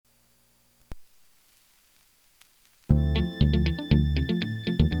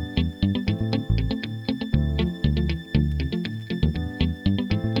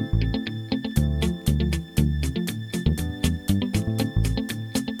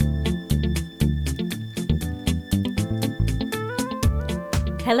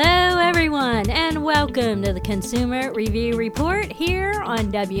Hello, everyone, and welcome to the Consumer Review Report here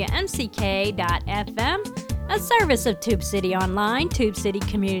on WMCK.FM, a service of Tube City Online, Tube City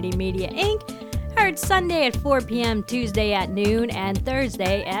Community Media, Inc., heard Sunday at 4 p.m., Tuesday at noon, and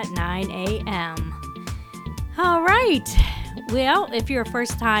Thursday at 9 a.m. All right. Well, if you're a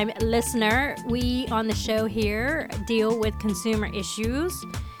first-time listener, we on the show here deal with consumer issues.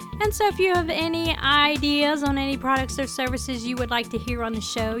 And so if you have any ideas on any products or services you would like to hear on the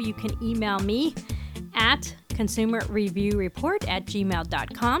show, you can email me at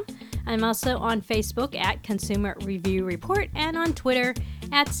consumerreviewreport@gmail.com. I'm also on Facebook at Consumer Review Report and on Twitter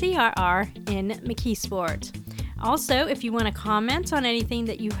at CRR in McKeesport. Also, if you want to comment on anything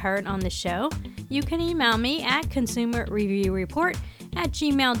that you heard on the show, you can email me at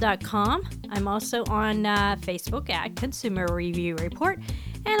consumerreviewreport@gmail.com. I'm also on Facebook at Consumer Review Report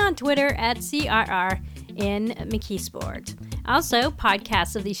and on Twitter at CRR in McKeesport. Also,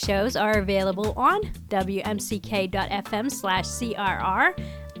 podcasts of these shows are available on WMCK.FM/CRR,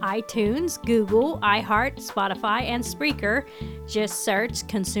 iTunes, Google, iHeart, Spotify, and Spreaker. Just search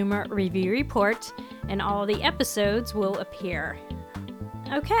Consumer Review Report and all the episodes will appear.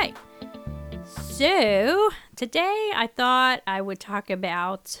 Okay, so today I thought I would talk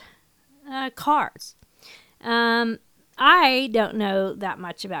about cars. I don't know that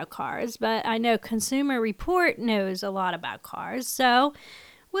much about cars, but I know Consumer Report knows a lot about cars. So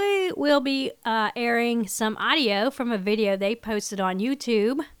we will be airing some audio from a video they posted on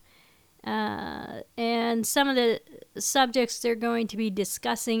YouTube. And some of the subjects they're going to be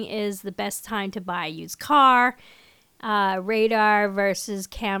discussing is the best time to buy a used car, radar versus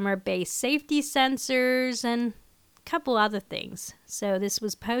camera-based safety sensors, and a couple other things. So this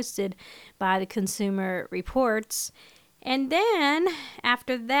was posted by the Consumer Reports. And then,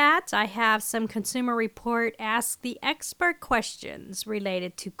 after that, I have some Consumer Report Ask the Expert questions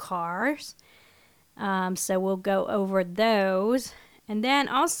related to cars. So we'll go over those. And then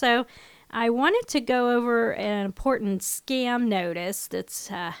also, I wanted to go over an important scam notice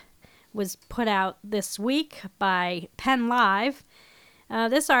that was put out this week by Penn Live.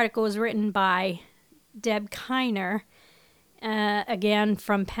 This article was written by Deb Kiner, again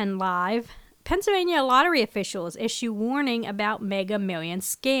from Penn Live. Pennsylvania lottery officials issue warning about Mega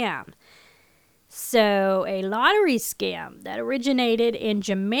Millions scam. So, a lottery scam that originated in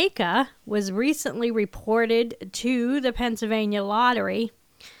Jamaica was recently reported to the Pennsylvania Lottery.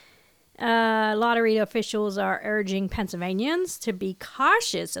 Lottery officials are urging Pennsylvanians to be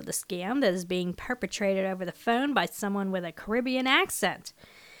cautious of the scam that is being perpetrated over the phone by someone with a Caribbean accent.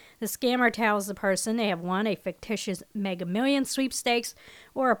 The scammer tells the person they have won a fictitious Mega Millions sweepstakes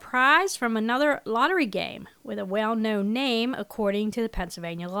or a prize from another lottery game with a well-known name, according to the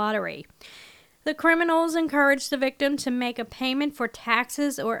Pennsylvania Lottery. The criminals encourage the victim to make a payment for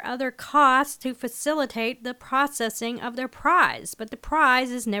taxes or other costs to facilitate the processing of their prize, but the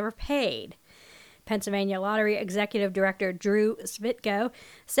prize is never paid. Pennsylvania Lottery Executive Director Drew Svitko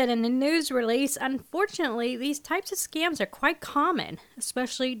said in a news release, "Unfortunately, these types of scams are quite common,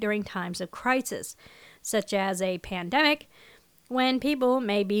 especially during times of crisis, such as a pandemic, when people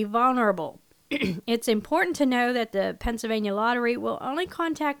may be vulnerable. It's important to know that the Pennsylvania Lottery will only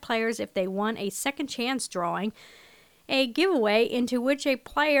contact players if they won a second chance drawing, a giveaway into which a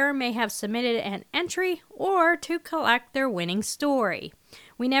player may have submitted an entry, or to collect their winning story.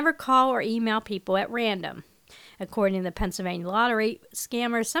 We never call or email people at random." According to the Pennsylvania Lottery,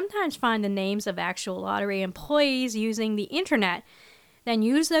 scammers sometimes find the names of actual lottery employees using the internet, then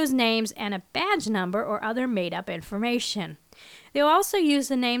use those names and a badge number or other made-up information. They'll also use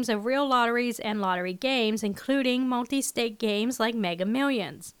the names of real lotteries and lottery games, including multi-state games like Mega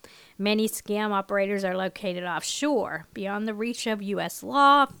Millions. Many scam operators are located offshore, beyond the reach of U.S.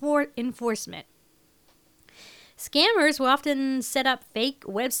 law enforcement. Scammers will often set up fake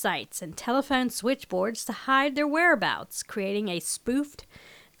websites and telephone switchboards to hide their whereabouts, creating a spoofed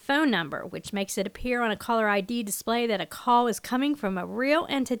phone number, which makes it appear on a caller ID display that a call is coming from a real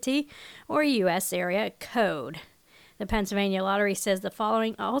entity or U.S. area code. The Pennsylvania Lottery says the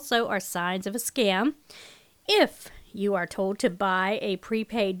following also are signs of a scam. If you are told to buy a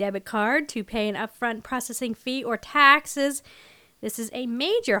prepaid debit card to pay an upfront processing fee or taxes, this is a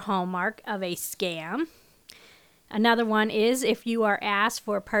major hallmark of a scam. Another one is if you are asked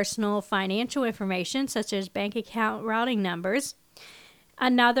for personal financial information, such as bank account routing numbers.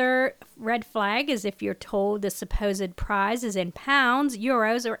 Another red flag is if you're told the supposed prize is in pounds,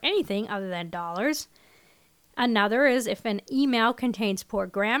 euros, or anything other than dollars. Another is if an email contains poor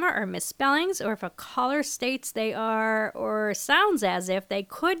grammar or misspellings, or if a caller states they are or sounds as if they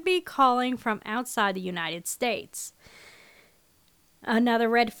could be calling from outside the United States. Another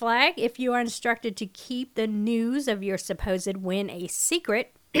red flag, if you are instructed to keep the news of your supposed win a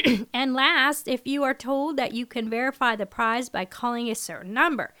secret. And last, if you are told that you can verify the prize by calling a certain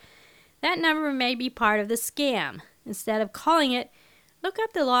number. That number may be part of the scam. Instead of calling it, look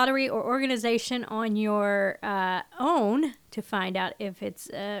up the lottery or organization on your own to find out if it's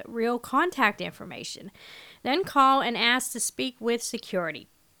real contact information. Then call and ask to speak with security.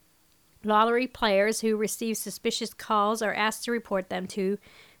 Lottery players who receive suspicious calls are asked to report them to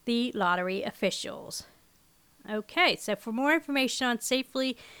the lottery officials. Okay, so for more information on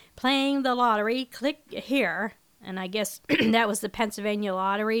safely playing the lottery, click here. And I guess that was the Pennsylvania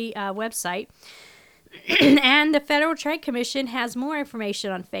Lottery website. And the Federal Trade Commission has more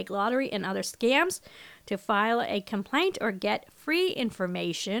information on fake lottery and other scams. To file a complaint or get free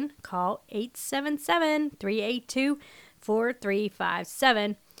information, call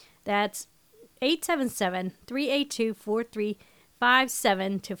 877-382-4357. That's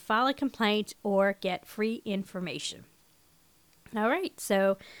 877-382-4357 to file a complaint or get free information. All right,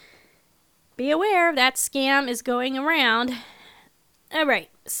 so be aware that scam is going around. All right,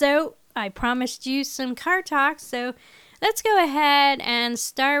 so I promised you some car talk, so let's go ahead and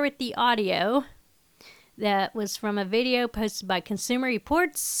start with the audio. That was from a video posted by Consumer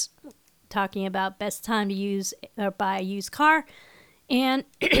Reports talking about best time to use or buy a used car and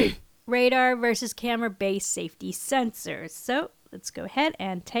radar versus camera-based safety sensors. So let's go ahead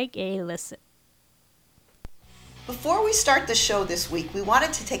and take a listen. Before we start the show this week, we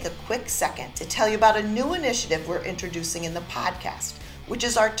wanted to take a quick second to tell you about a new initiative we're introducing in the podcast, which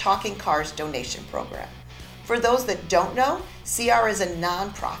is our Talking Cars donation program. For those that don't know, CR is a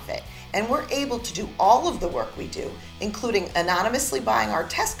nonprofit, and we're able to do all of the work we do, including anonymously buying our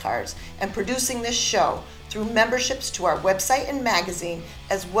test cars and producing this show through memberships to our website and magazine,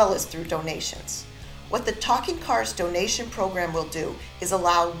 as well as through donations. What the Talking Cars donation program will do is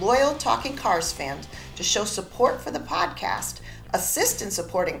allow loyal Talking Cars fans to show support for the podcast, assist in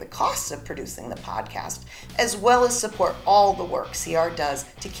supporting the costs of producing the podcast, as well as support all the work CR does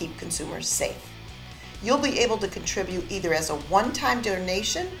to keep consumers safe. You'll be able to contribute either as a one-time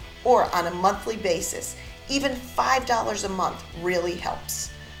donation or on a monthly basis. Even $5 a month really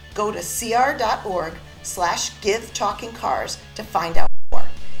helps. Go to cr.org/givetalkingcars to find out more.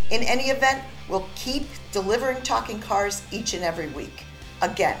 In any event, we'll keep delivering Talking Cars each and every week.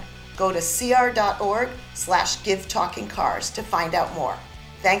 Again, go to cr.org/givetalkingcars to find out more.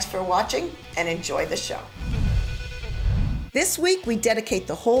 Thanks for watching and enjoy the show. This week, we dedicate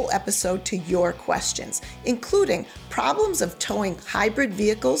the whole episode to your questions, including problems of towing hybrid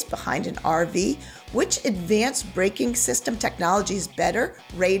vehicles behind an RV, which advanced braking system technology is better,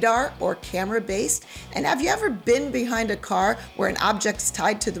 radar or camera-based, and have you ever been behind a car where an object's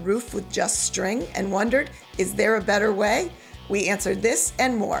tied to the roof with just string and wondered, is there a better way? We answered this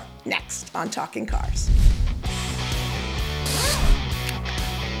and more next on Talking Cars.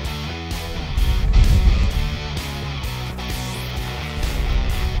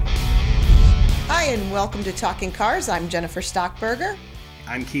 Hi, and welcome to Talking Cars. I'm Jennifer Stockberger.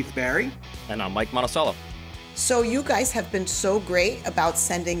 I'm Keith Barry. And I'm Mike Monticello. So you guys have been so great about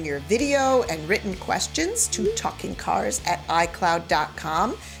sending your video and written questions to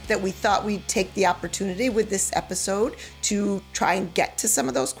talkingcars@icloud.com that we thought we'd take the opportunity with this episode to try and get to some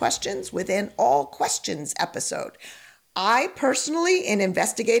of those questions within all questions episode. I personally, in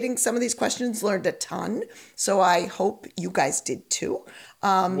investigating some of these questions, learned a ton. So I hope you guys did too.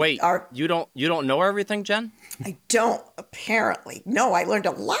 Wait, you don't know everything, Jen? I don't, apparently. No, I learned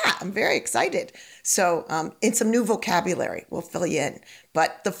a lot. I'm very excited. So in some new vocabulary, we'll fill you in.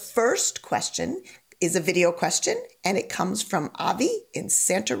 But the first question is a video question, and it comes from Avi in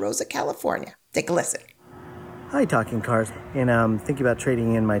Santa Rosa, California. Take a listen. Hi, Talking Cars, and I'm thinking about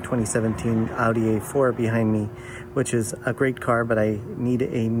trading in my 2017 Audi A4 behind me, which is a great car, but I need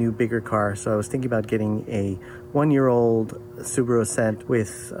a new, bigger car. So I was thinking about getting a one-year-old Subaru Ascent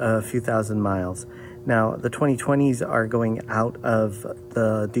with a few thousand miles. Now, the 2020s are going out of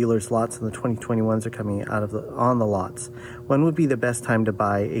the dealer's lots, and the 2021s are coming out of on the lots. When would be the best time to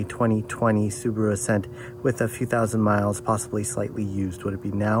buy a 2020 Subaru Ascent with a few thousand miles, possibly slightly used? Would it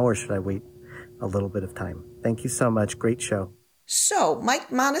be now, or should I wait a little bit of time? Thank you so much. Great show. So,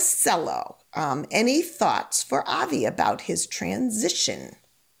 Mike Monticello, any thoughts for Avi about his transition?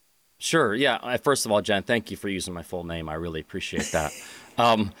 Sure. Yeah. First of all, Jen, thank you for using my full name. I really appreciate that.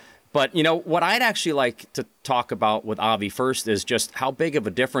 But, you know, what I'd actually like to talk about with Avi first is just how big of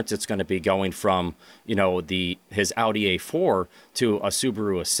a difference it's going to be going from, you know, his Audi A4 to a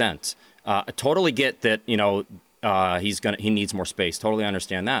Subaru Ascent. I totally get that, you know, he needs more space. Totally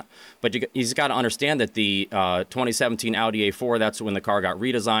understand that. But he's got to understand that the 2017 Audi A4, that's when the car got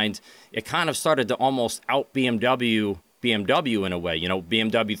redesigned. It kind of started to almost out BMW in a way. You know,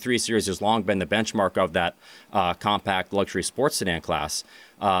 BMW 3 Series has long been the benchmark of that compact luxury sports sedan class.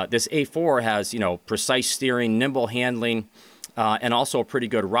 This A4 has, you know, precise steering, nimble handling, and also a pretty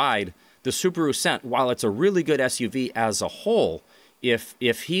good ride. The Subaru Ascent, while it's a really good SUV as a whole, if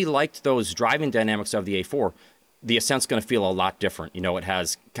he liked those driving dynamics of the A4, the Ascent's going to feel a lot different. You know, it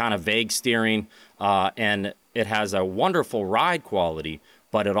has kind of vague steering, and it has a wonderful ride quality,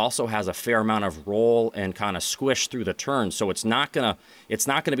 but it also has a fair amount of roll and kind of squish through the turns. So it's not gonna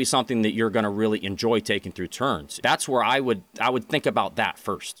be something that you're gonna really enjoy taking through turns. That's where I would think about that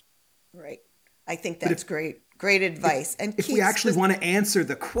first. Right. I think that's great. Great advice. And if we actually want to answer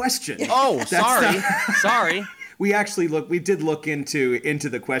the question. Oh, sorry. We did look into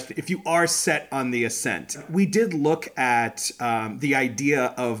the question. If you are set on the Ascent, we did look at the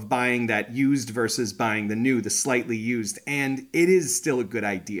idea of buying that used versus buying the new, the slightly used, and it is still a good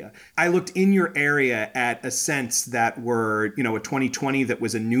idea. I looked in your area at Ascents that were, you know, a 2020 that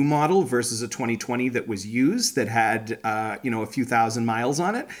was a new model versus a 2020 that was used that had, a few thousand miles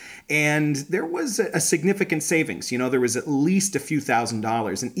on it. And there was a significant savings. You know, there was at least a few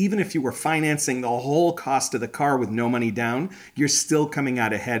 $1,000s. And even if you were financing the whole cost of the car with no money down, you're still coming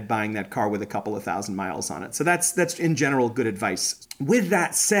out ahead buying that car with a couple of thousand miles on it. So that's in general good advice. With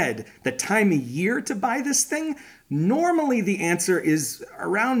that said, the time of year to buy this thing, normally the answer is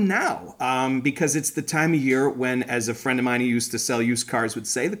around now, because it's the time of year when, as a friend of mine who used to sell used cars would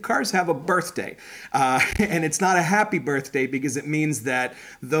say, the cars have a birthday. And it's not a happy birthday because it means that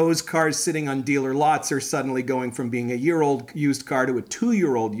those cars sitting on dealer lots are suddenly going from being a year-old used car to a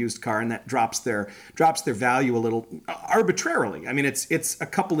 2-year-old used car, and that drops their value a little arbitrarily. I mean, it's a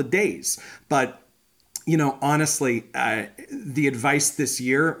couple of days, but you know, honestly, the advice this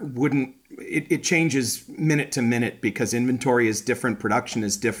year wouldn't. It changes minute to minute because inventory is different, production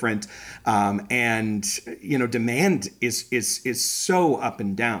is different, and you know, demand is so up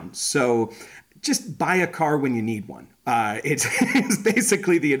and down. So just buy a car when you need one. It's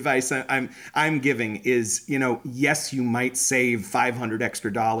basically the advice I'm giving is, you know, yes, you might save $500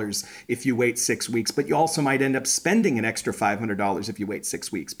 extra if you wait 6 weeks, but you also might end up spending an extra $500 if you wait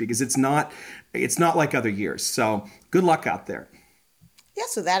 6 weeks because it's not like other years. So good luck out there. Yeah,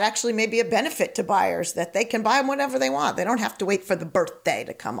 so that actually may be a benefit to buyers that they can buy them whenever they want. They don't have to wait for the birthday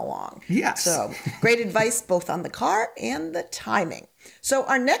to come along. Yes. So great advice both on the car and the timing. So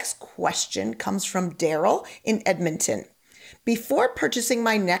our next question comes from Daryl in Edmonton. Before purchasing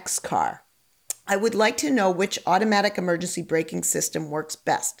my next car, I would like to know which automatic emergency braking system works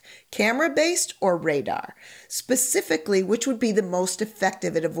best, camera-based or radar? Specifically, which would be the most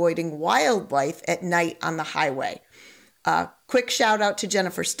effective at avoiding wildlife at night on the highway? Quick shout out to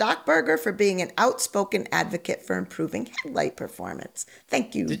Jennifer Stockberger for being an outspoken advocate for improving headlight performance.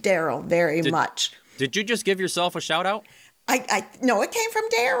 Thank you, Daryl, very much. Did you just give yourself a shout out? No, it came from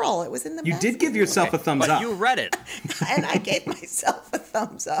Daryl. It was in the You did give yourself a thumbs but up. You read it. And I gave myself a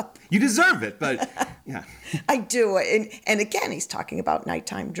thumbs up. You deserve it, but yeah. I do. And again, he's talking about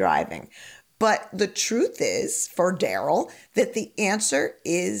nighttime driving. But the truth is, for Daryl, that the answer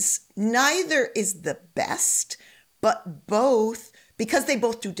is neither is the best, but both, because they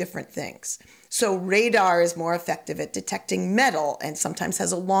both do different things. So radar is more effective at detecting metal and sometimes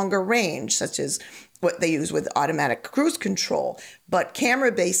has a longer range, such as what they use with automatic cruise control. But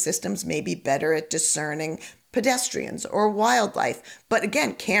camera-based systems may be better at discerning pedestrians or wildlife. But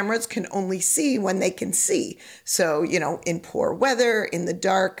again, cameras can only see when they can see. So, you know, in poor weather, in the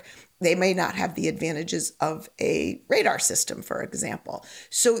dark, they may not have the advantages of a radar system, for example.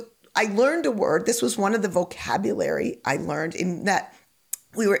 So I learned a word. This was one of the vocabulary I learned in that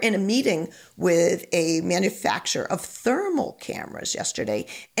we were in a meeting with a manufacturer of thermal cameras yesterday,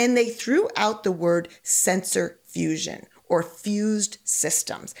 and they threw out the word sensor fusion or fused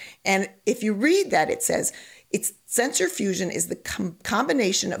systems. And if you read that, it says sensor fusion is the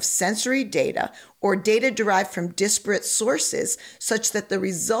combination of sensory data or data derived from disparate sources such that the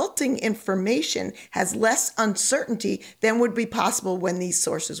resulting information has less uncertainty than would be possible when these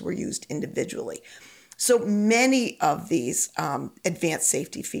sources were used individually. So many of these advanced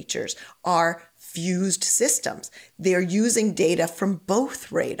safety features are fused systems. They're using data from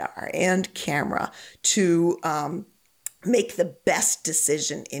both radar and camera to make the best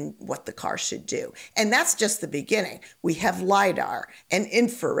decision in what the car should do. And that's just the beginning. We have LiDAR and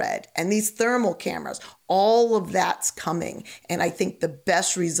infrared and these thermal cameras. All of that's coming. And I think the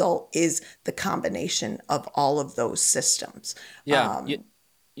best result is the combination of all of those systems. Yeah.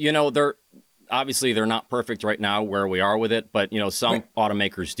 You know, obviously they're not perfect right now where we are with it, but some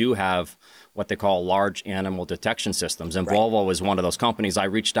automakers do have what they call large animal detection systems, and Volvo is one of those companies. I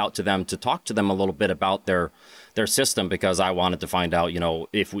reached out to them to talk to them a little bit about their system because I wanted to find out,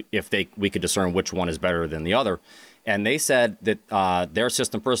 if we could discern which one is better than the other. And they said that their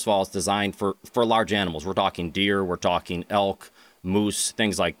system, first of all, is designed for large animals. We're talking deer, we're talking elk, moose,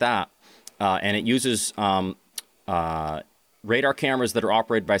 things like that, and it uses radar cameras that are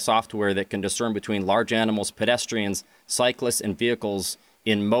operated by software that can discern between large animals, pedestrians, cyclists, and vehicles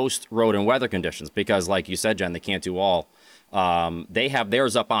in most road and weather conditions. Because, like you said, Jen, they can't do all. They have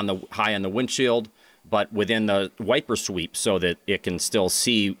theirs up high on the windshield, but within the wiper sweep, so that it can still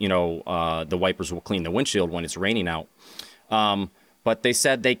see. The wipers will clean the windshield when it's raining out. But they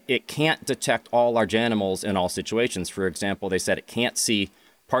said it can't detect all large animals in all situations. For example, they said it can't see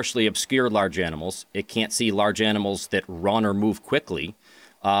partially obscured large animals. It can't see large animals that run or move quickly.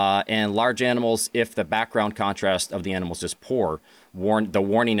 And large animals, if the background contrast of the animals is poor, the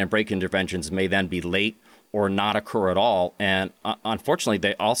warning and brake interventions may then be late or not occur at all. And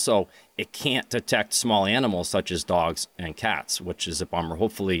unfortunately, it can't detect small animals such as dogs and cats, which is a bummer.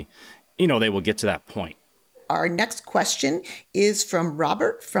 Hopefully, they will get to that point. Our next question is from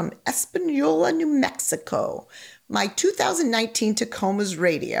Robert from Espanola, New Mexico. My 2019 Tacoma's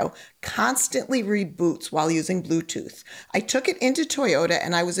radio constantly reboots while using Bluetooth. I took it into Toyota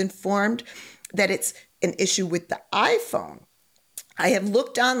and I was informed that it's an issue with the iPhone. I have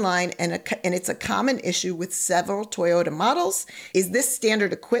looked online and it's a common issue with several Toyota models. Is this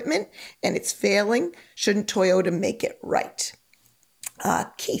standard equipment and it's failing? Shouldn't Toyota make it right?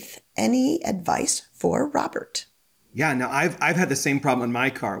 Keith, any advice for Robert? Yeah, no, I've had the same problem in my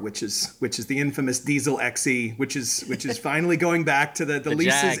car, which is the infamous diesel XE, which is finally going back to the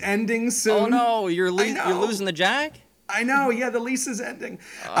lease is ending soon. Oh no, you're losing the Jag? I know, yeah, the lease is ending.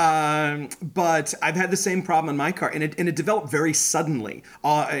 But I've had the same problem in my car, and it developed very suddenly.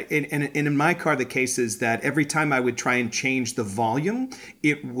 In my car, the case is that every time I would try and change the volume,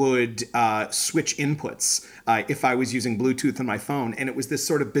 it would switch inputs if I was using Bluetooth on my phone. And it was this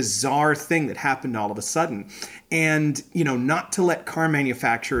sort of bizarre thing that happened all of a sudden. And, not to let car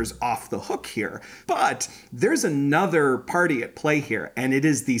manufacturers off the hook here, but there's another party at play here, and it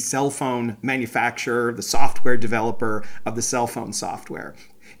is the cell phone manufacturer, the software developer of the cell phone software.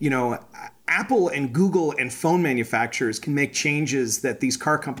 Apple and Google and phone manufacturers can make changes that these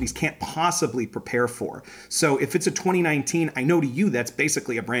car companies can't possibly prepare for. So if it's a 2019, I know to you that's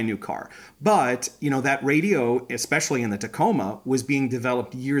basically a brand new car. But, that radio, especially in the Tacoma, was being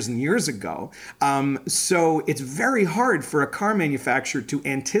developed years and years ago. So it's very hard for a car manufacturer to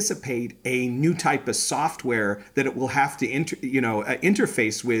anticipate a new type of software that it will have to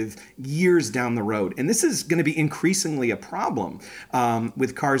interface with years down the road. And this is going to be increasingly a problem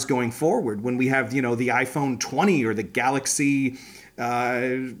with cars going forward. When we have, the iPhone 20 or the Galaxy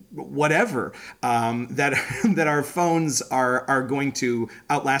whatever, that our phones are going to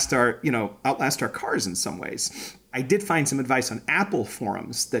outlast our cars in some ways. I did find some advice on Apple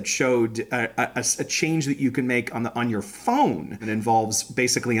forums that showed a change that you can make on your phone. It involves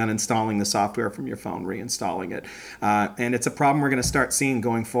basically uninstalling the software from your phone, reinstalling it. And it's a problem we're going to start seeing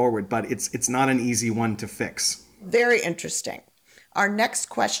going forward, but it's not an easy one to fix. Very interesting. Our next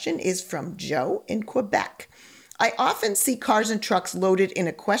question is from Joe in Quebec. I often see cars and trucks loaded in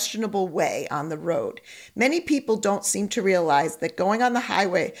a questionable way on the road. Many people don't seem to realize that going on the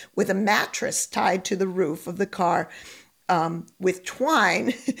highway with a mattress tied to the roof of the car with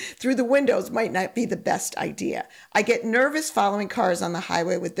twine through the windows might not be the best idea. I get nervous following cars on the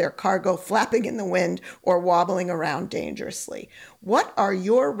highway with their cargo flapping in the wind or wobbling around dangerously. What are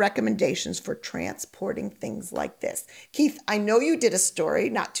your recommendations for transporting things like this? Keith, I know you did a story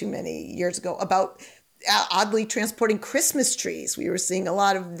not too many years ago about oddly transporting Christmas trees. We were seeing a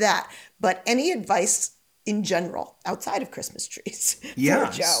lot of that. But any advice in general outside of Christmas trees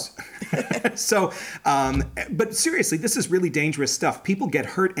for Joe? So, but seriously, this is really dangerous stuff. People get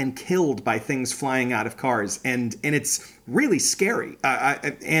hurt and killed by things flying out of cars, and it's really scary.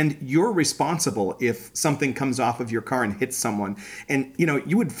 And you're responsible if something comes off of your car and hits someone. And,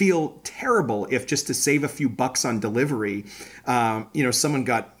 you would feel terrible if just to save a few bucks on delivery, someone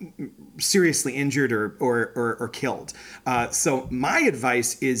got seriously injured or killed. So my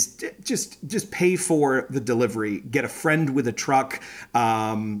advice is just pay for the delivery. Get a friend with a truck.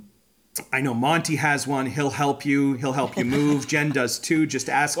 I know Monty has one. He'll help you. He'll help you move. Jen does too. Just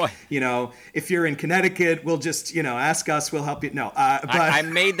ask, if you're in Connecticut, we'll just, ask us. We'll help you. No, but I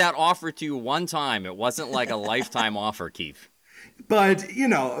made that offer to you one time. It wasn't like a lifetime offer, Keith. But,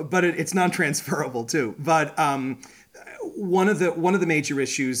 it's non-transferable too. But one of the major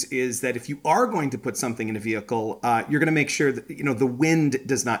issues is that if you are going to put something in a vehicle, you're going to make sure that the wind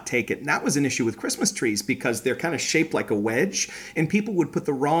does not take it. And that was an issue with Christmas trees because they're kind of shaped like a wedge, and people would put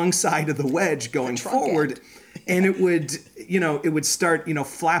the wrong side of the wedge going forward. And it would start,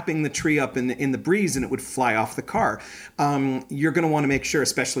 flapping the tree up in the breeze, and it would fly off the car. You're going to want to make sure,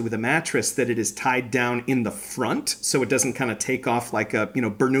 especially with a mattress, that it is tied down in the front so it doesn't kind of take off like a,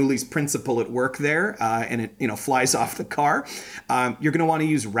 Bernoulli's principle at work there, and it, flies off the car. You're going to want to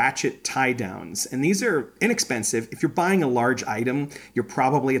use ratchet tie downs, and these are inexpensive. If you're buying a large item, you're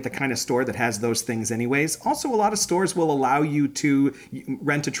probably at the kind of store that has those things anyways. Also, a lot of stores will allow you to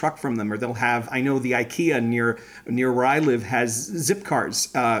rent a truck from them, or they'll have, I know the IKEA near where I live has zip cars,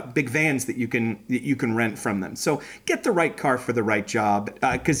 big vans that you can rent from them. So get the right car for the right job,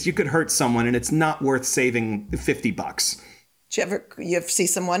 because you could hurt someone and it's not worth saving $50. Do you ever see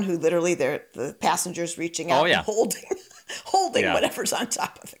someone who literally the passenger's reaching out and holding whatever's on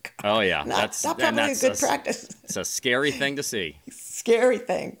top of the car? Oh yeah, that's probably a good practice. It's a scary thing to see. Scary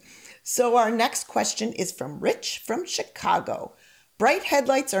thing. So our next question is from Rich from Chicago. Bright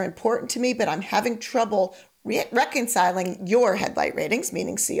headlights are important to me, but I'm having trouble reconciling your headlight ratings,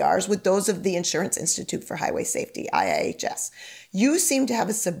 meaning CRs, with those of the Insurance Institute for Highway Safety, IIHS. You seem to have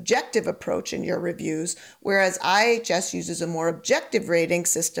a subjective approach in your reviews, whereas IIHS uses a more objective rating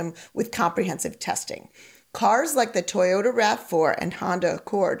system with comprehensive testing. Cars like the Toyota RAV4 and Honda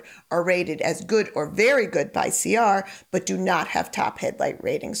Accord are rated as good or very good by CR, but do not have top headlight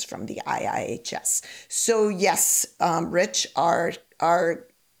ratings from the IIHS. So yes, Rich, our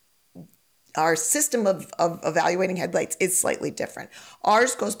system of evaluating headlights is slightly different.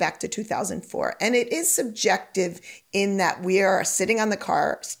 Ours goes back to 2004, and it is subjective in that we are sitting on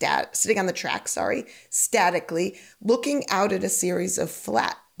the track, statically, looking out at a series of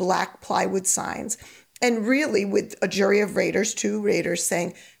flat black plywood signs, and really with a jury of raters, 2 raters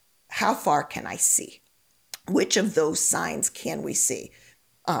saying, how far can I see? Which of those signs can we see?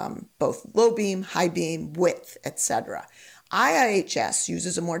 Both low beam, high beam, width, etc. IIHS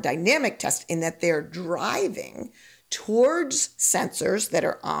uses a more dynamic test in that they're driving towards sensors that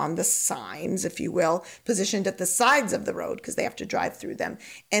are on the signs, if you will, positioned at the sides of the road because they have to drive through them.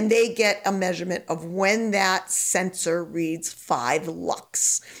 And they get a measurement of when that sensor reads 5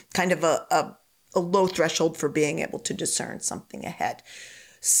 lux, kind of a low threshold for being able to discern something ahead.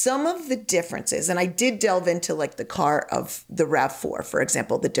 Some of the differences, and I did delve into like the car of the RAV4, for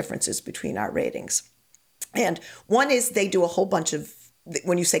example, the differences between our ratings. And one is they do a whole bunch of,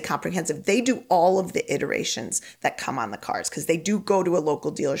 when you say comprehensive, they do all of the iterations that come on the cars because they do go to a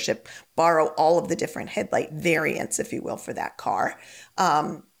local dealership, borrow all of the different headlight variants, if you will, for that car.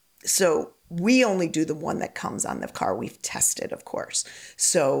 So we only do the one that comes on the car we've tested, of course.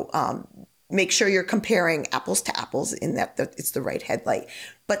 So make sure you're comparing apples to apples in that it's the right headlight.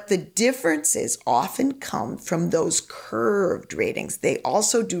 But the differences often come from those curved ratings. They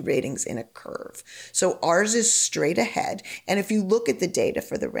also do ratings in a curve. So ours is straight ahead. And if you look at the data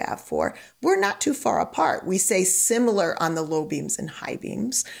for the RAV4, we're not too far apart. We say similar on the low beams and high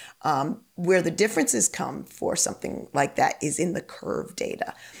beams. Where the differences come for something like that is in the curve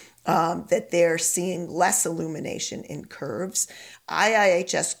data. That they're seeing less illumination in curves.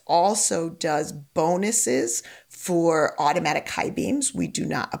 IIHS also does bonuses for automatic high beams. We do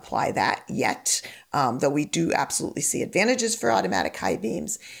not apply that yet, though we do absolutely see advantages for automatic high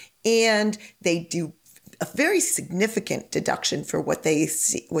beams. And they do a very significant deduction for what they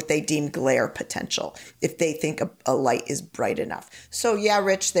deem glare potential if they think a light is bright enough. So yeah,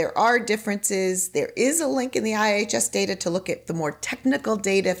 Rich, there are differences. There is a link in the IIHS data to look at the more technical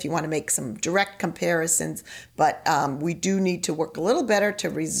data if you want to make some direct comparisons, but we do need to work a little better to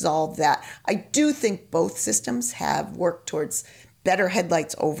resolve that. I do think both systems have worked towards better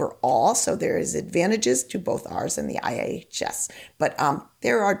headlights overall, so there is advantages to both ours and the IIHS, but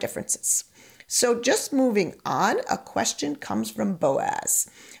there are differences. So just moving on, a question comes from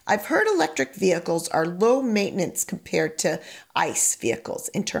Boaz. I've heard electric vehicles are low maintenance compared to ICE vehicles,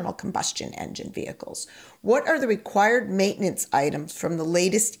 internal combustion engine vehicles. What are the required maintenance items from the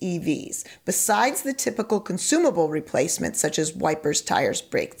latest EVs, besides the typical consumable replacements such as wipers, tires,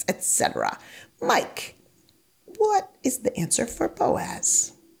 brakes, etc.? Mike, what is the answer for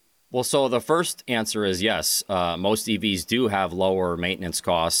Boaz? Well, so the first answer is yes. Most EVs do have lower maintenance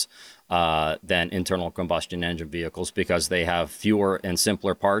costs than internal combustion engine vehicles because they have fewer and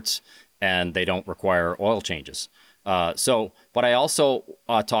simpler parts and they don't require oil changes. But I also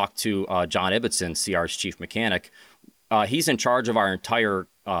talked to John Ibbotson, CR's chief mechanic. He's in charge of our entire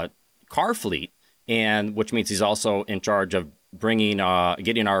car fleet, and which means he's also in charge of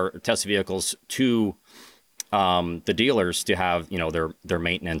getting our test vehicles to the dealers to have their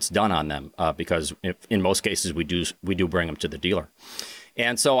maintenance done on them because in most cases we do bring them to the dealer.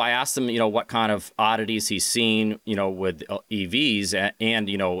 And so I asked him, what kind of oddities he's seen, with EVs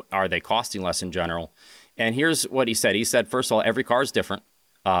and are they costing less in general? And here's what he said. He said, first of all, every car is different.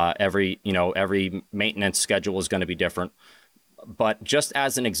 Every maintenance schedule is going to be different. But just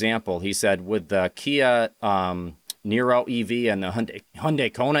as an example, he said with the Kia Niro EV and the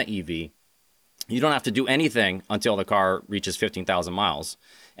Hyundai Kona EV, you don't have to do anything until the car reaches 15,000 miles.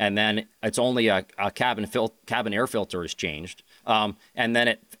 And then it's only a cabin air filter is changed. And then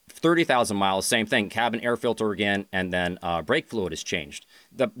at 30,000 miles, same thing, cabin air filter again, and then brake fluid is changed.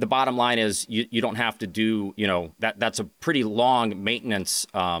 The bottom line is you don't have to do, that's a pretty long maintenance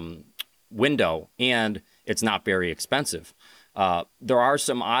window, and it's not very expensive. There are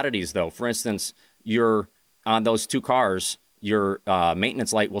some oddities, though. For instance, on those two cars, your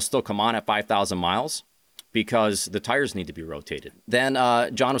maintenance light will still come on at 5,000 miles because the tires need to be rotated. Then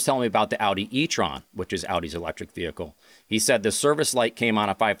John was telling me about the Audi e-tron, which is Audi's electric vehicle. He said the service light came on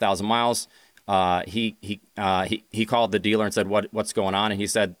at 5,000 miles. He called the dealer and said, what's going on? And he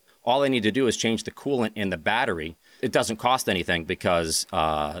said, all I need to do is change the coolant in the battery. It doesn't cost anything because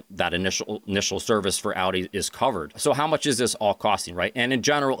that initial service for Audi is covered. So how much is this all costing, right? And in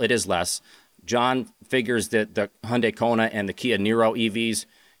general, it is less. John figures that the Hyundai Kona and the Kia Niro EVs,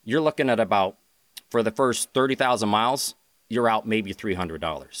 you're looking at about, for the first 30,000 miles, you're out maybe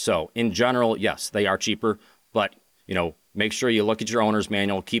 $300. So in general, yes, they are cheaper, but make sure you look at your owner's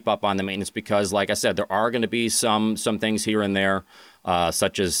manual, keep up on the maintenance, because like I said, there are going to be some things here and there,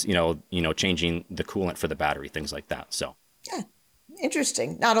 such as, changing the coolant for the battery, things like that. So yeah,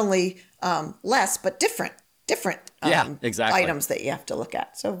 interesting. Not only less, but different exactly. items that you have to look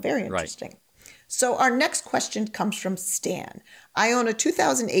at. So very interesting. Right. So our next question comes from Stan. I own a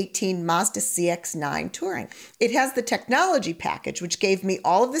 2018 Mazda CX-9 Touring. It has the technology package, which gave me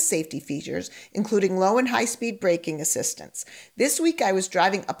all of the safety features, including low and high-speed braking assistance. This week, I was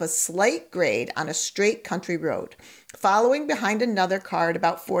driving up a slight grade on a straight country road, following behind another car at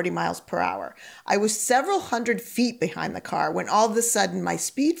about 40 miles per hour. I was several hundred feet behind the car when all of a sudden my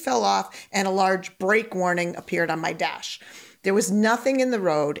speed fell off and a large brake warning appeared on my dash. There was nothing in the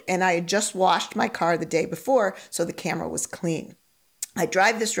road, and I had just washed my car the day before, so the camera was clean. I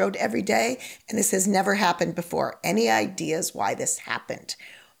drive this road every day, and this has never happened before. Any ideas why this happened?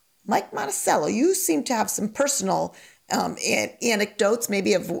 Mike Monticello, you seem to have some personal anecdotes,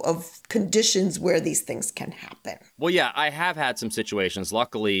 maybe of conditions where these things can happen. Well, yeah, I have had some situations.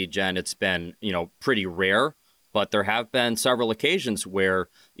 Luckily, Jen, it's been, pretty rare. But there have been several occasions where,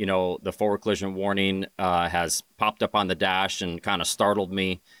 the forward collision warning has popped up on the dash and kind of startled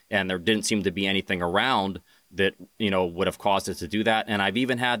me. And there didn't seem to be anything around that, would have caused it to do that. And I've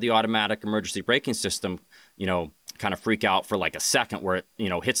even had the automatic emergency braking system, kind of freak out for like a second where it,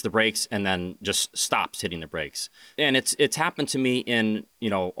 hits the brakes and then just stops hitting the brakes. And it's happened to me in,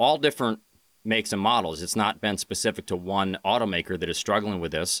 all different makes and models. It's not been specific to one automaker that is struggling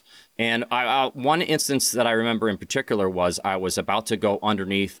with this. And one instance that I remember in particular was I was about to go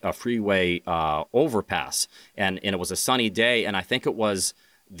underneath a freeway overpass, and it was a sunny day, and I think it was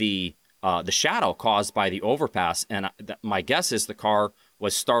the shadow caused by the overpass. And my guess is the car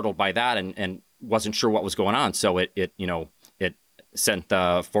was startled by that and wasn't sure what was going on. So it sent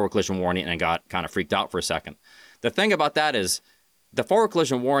the forward collision warning and got kind of freaked out for a second. The thing about that is, the forward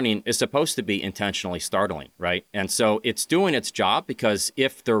collision warning is supposed to be intentionally startling, right? And so it's doing its job, because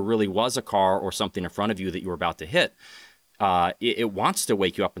if there really was a car or something in front of you that you were about to hit, it wants to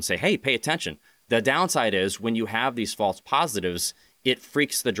wake you up and say, hey, pay attention. The downside is when you have these false positives, it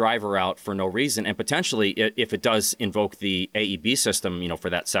freaks the driver out for no reason. And potentially, if it does invoke the AEB system, for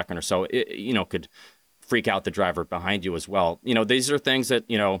that second or so, it, could freak out the driver behind you as well. These are things that,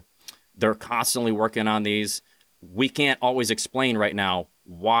 they're constantly working on these. We can't always explain right now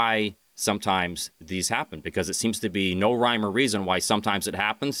why sometimes these happen, because it seems to be no rhyme or reason why sometimes it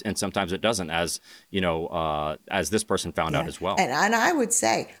happens and sometimes it doesn't, as this person found out as well. And I would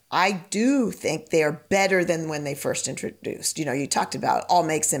say, I do think they're better than when they first introduced. You talked about all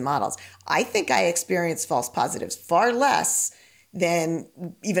makes and models. I think I experienced false positives far less than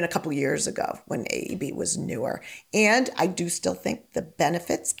even a couple years ago when AEB was newer. And I do still think the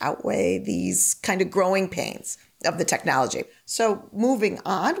benefits outweigh these kind of growing pains of the technology. So moving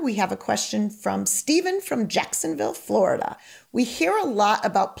on, we have a question from Stephen from Jacksonville, Florida. We hear a lot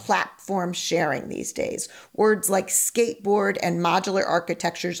about platform sharing these days. Words like skateboard and modular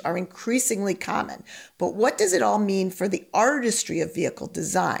architectures are increasingly common. But what does it all mean for the artistry of vehicle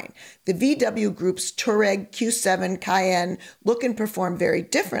design? The VW Group's Touareg, Q7, Cayenne look and perform very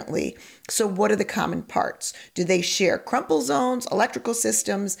differently. So what are the common parts? Do they share crumple zones, electrical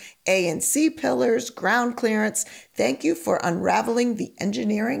systems, A and C pillars, ground clearance? Thank you for unraveling the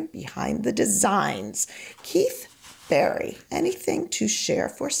engineering behind the designs. Keith Barry, anything to share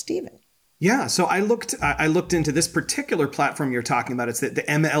for Stephen? Yeah, so I looked into this particular platform you're talking about. It's the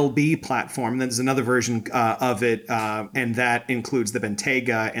MLB platform. Then there's another version of it, and that includes the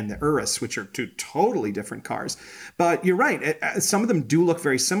Bentayga and the Urus, which are two totally different cars. But you're right, some of them do look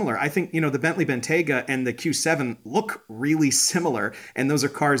very similar. I think, the Bentley Bentayga and the Q7 look really similar, and those are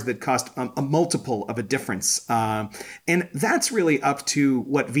cars that cost a multiple of a difference. And that's really up to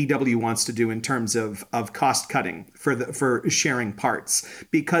what VW wants to do in terms of cost cutting for sharing parts,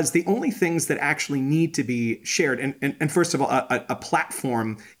 because the only things that actually need to be shared, and first of all, a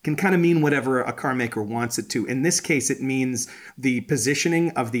platform can kind of mean whatever a car maker wants it to. In this case, it means the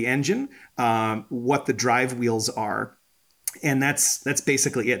positioning of the engine, what the drive wheels are, and that's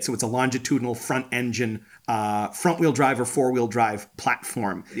basically it. So it's a longitudinal front engine, front wheel drive or four wheel drive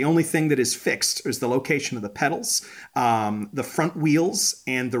platform. The only thing that is fixed is the location of the pedals, the front wheels,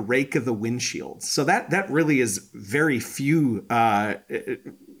 and the rake of the windshield. So that really is very few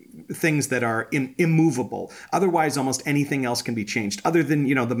things that are immovable. Otherwise, almost anything else can be changed, other than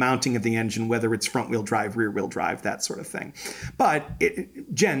the mounting of the engine, whether it's front wheel drive, rear wheel drive, that sort of thing. But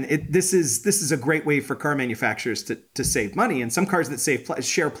Jen, this is a great way for car manufacturers to save money. And some cars that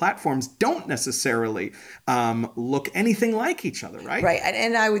share platforms don't necessarily look anything like each other, right? Right,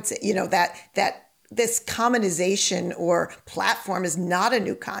 and I would say that this commonization or platform is not a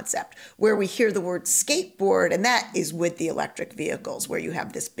new concept. Where we hear the word skateboard, and that is with the electric vehicles, where you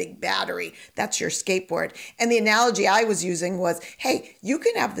have this big battery, that's your skateboard. And the analogy I was using was, hey, you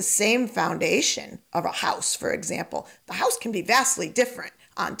can have the same foundation of a house, for example. The house can be vastly different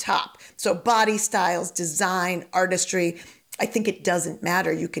on top. So body styles, design, artistry, I think it doesn't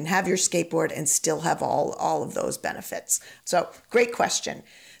matter. You can have your skateboard and still have all of those benefits. So great question.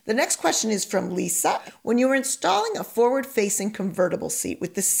 The next question is from Lisa. When you are installing a forward-facing convertible seat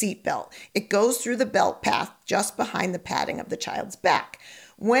with the seat belt, it goes through the belt path just behind the padding of the child's back.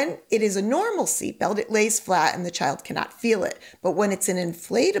 When it is a normal seat belt, it lays flat and the child cannot feel it. But when it's an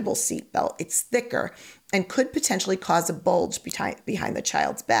inflatable seat belt, it's thicker and could potentially cause a bulge behind the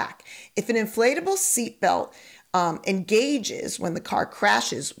child's back. If an inflatable seat belt engages when the car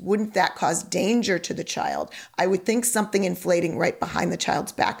crashes, wouldn't that cause danger to the child? I would think something inflating right behind the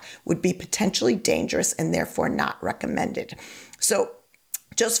child's back would be potentially dangerous and therefore not recommended. So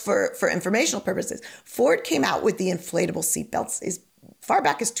just for informational purposes, Ford came out with the inflatable seatbelts as far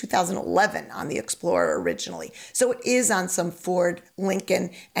back as 2011 on the Explorer originally. So it is on some Ford,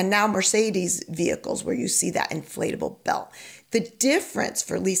 Lincoln, and now Mercedes vehicles where you see that inflatable belt. The difference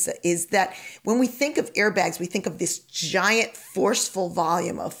for Lisa is that when we think of airbags, we think of this giant forceful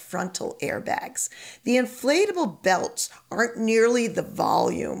volume of frontal airbags. The inflatable belts aren't nearly the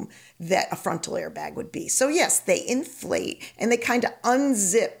volume that a frontal airbag would be. So yes, they inflate and they kind of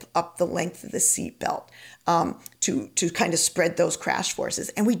unzip up the length of the seat belt to kind of spread those crash forces.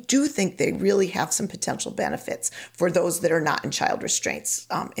 And we do think they really have some potential benefits for those that are not in child restraints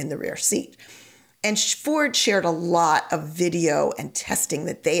in the rear seat. And Ford shared a lot of video and testing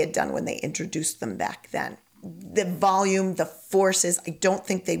that they had done when they introduced them back then. The volume, the forces, I don't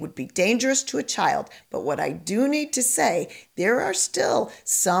think they would be dangerous to a child. But what I do need to say, there are still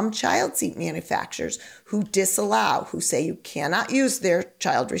some child seat manufacturers who disallow, who say you cannot use their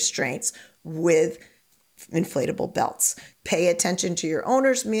child restraints with inflatable belts. Pay attention to your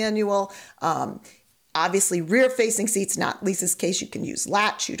owner's manual. Obviously, rear-facing seats, not Lisa's case, you can use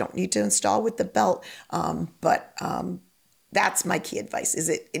latch. You don't need to install with the belt. But that's my key advice,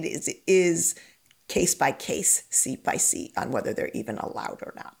 it is case by case, seat by seat on whether they're even allowed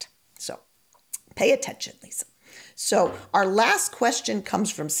or not. So pay attention, Lisa. So our last question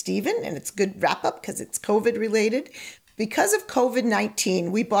comes from Stephen, and it's a good wrap up because it's COVID related. Because of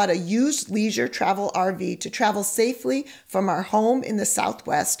COVID-19, we bought a used leisure travel RV to travel safely from our home in the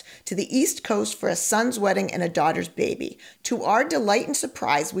Southwest to the East Coast for a son's wedding and a daughter's baby. To our delight and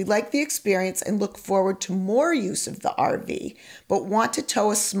surprise, we like the experience and look forward to more use of the RV, but want to tow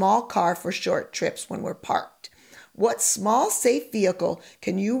a small car for short trips when we're parked. What small, safe vehicle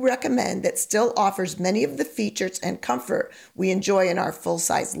can you recommend that still offers many of the features and comfort we enjoy in our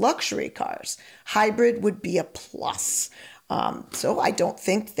full-size luxury cars? Hybrid would be a plus. So I don't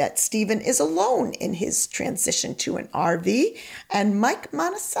think that Stephen is alone in his transition to an RV. And Mike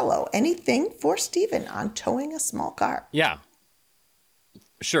Monticello, anything for Stephen on towing a small car? Yeah,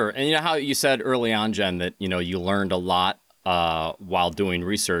 sure. And you know how you said early on, Jen, that you learned a lot while doing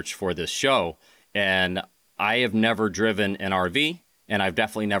research for this show. And I have never driven an RV, and I've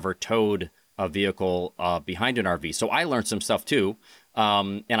definitely never towed a vehicle behind an RV. So I learned some stuff too.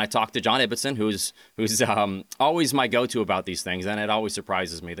 And I talked to John Ibbotson, who's always my go-to about these things, and it always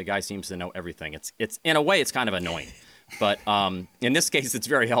surprises me. The guy seems to know everything. It's in a way, it's kind of annoying, but in this case, it's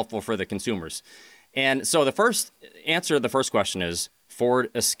very helpful for the consumers. And so the first answer to the first question is Ford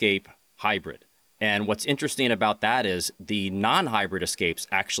Escape Hybrid. And what's interesting about that is the non-hybrid Escapes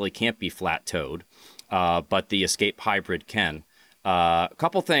actually can't be flat towed, but the Escape Hybrid can. A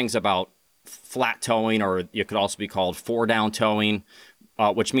couple things about flat towing, or it could also be called four-down towing,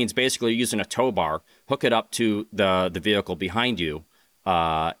 which means basically using a tow bar, hook it up to the vehicle behind you,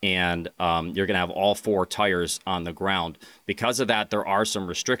 and you're going to have all four tires on the ground. Because of that, there are some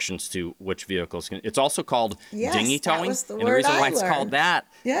restrictions to which vehicles can. It's also called dinghy towing. That was the and word the reason I why it's learned. called that,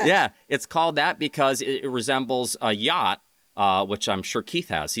 it's called that because it resembles a yacht, which I'm sure Keith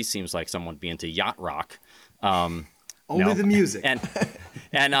has. He seems like someone be into yacht rock. Only the music.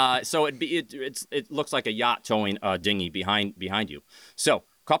 And so it looks like a yacht towing a dinghy behind you. So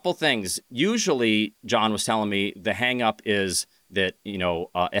couple things. Usually, John was telling me the hang up is that,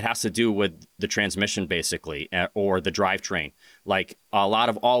 it has to do with the transmission basically, or the drivetrain. Like a lot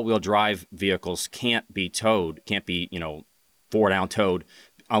of all-wheel drive vehicles can't be towed, four-down towed,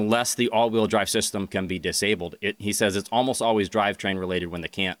 unless the all-wheel drive system can be disabled. He says it's almost always drivetrain related when they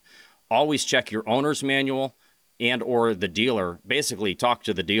can't. Always check your owner's manual and or the dealer. Basically, talk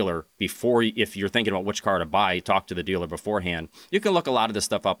to the dealer before, if you're thinking about which car to buy, talk to the dealer beforehand. You can look a lot of this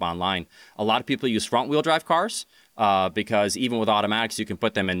stuff up online. A lot of people use front-wheel drive cars because even with automatics, you can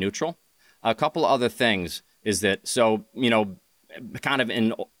put them in neutral. A couple other things is that, kind of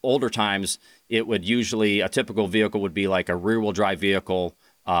in older times, it would usually, a typical vehicle would be like a rear-wheel drive vehicle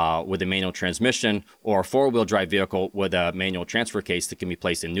with a manual transmission, or a four-wheel drive vehicle with a manual transfer case that can be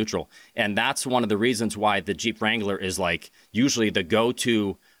placed in neutral. And that's one of the reasons why the Jeep Wrangler is like usually the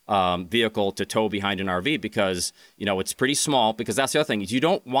go-to vehicle to tow behind an RV, because it's pretty small. Because that's the other thing, is you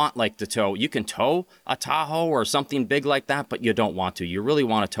don't want to tow. You can tow a Tahoe or something big like that, but you don't want to. You really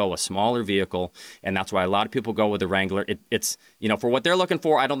want to tow a smaller vehicle, and that's why a lot of people go with the Wrangler. It's for what they're looking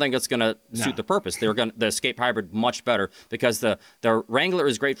for, I don't think it's going to suit the purpose. The Escape Hybrid much better, because the Wrangler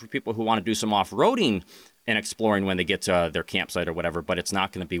is great for people who want to do some off-roading and exploring when they get to their campsite or whatever, but it's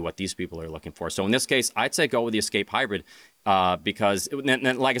not going to be what these people are looking for. So in this case, I'd say go with the Escape Hybrid because,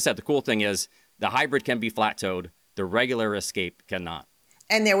 like I said, the cool thing is the hybrid can be flat towed, the regular Escape cannot.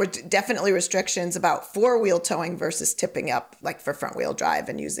 And there were definitely restrictions about four-wheel towing versus tipping up, like for front-wheel drive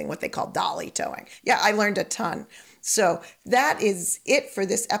and using what they call dolly towing. Yeah, I learned a ton. So that is it for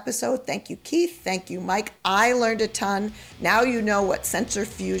this episode. Thank you, Keith. Thank you, Mike. I learned a ton. Now you know what sensor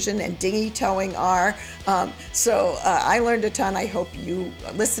fusion and dinghy towing are. I learned a ton. I hope you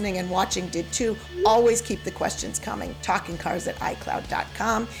listening and watching did too. Always keep the questions coming.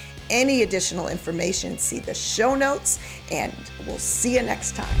 TalkingCars@iCloud.com. Any additional information, see the show notes, and we'll see you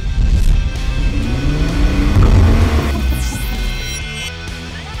next time.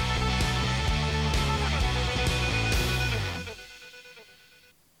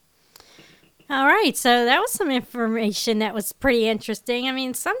 All right, so that was some information that was pretty interesting. I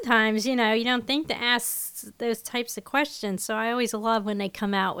mean, sometimes, you don't think to ask those types of questions, so I always love when they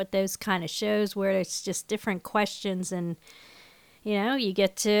come out with those kind of shows where it's just different questions and, you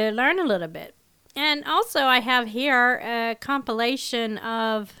get to learn a little bit. And also, I have here a compilation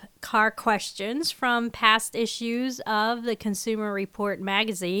of car questions from past issues of the Consumer Report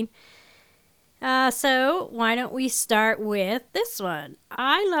magazine. So why don't we start with this one?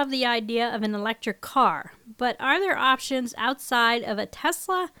 I love the idea of an electric car, but are there options outside of a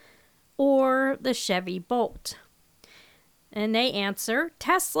Tesla or the Chevy Bolt? And they answer,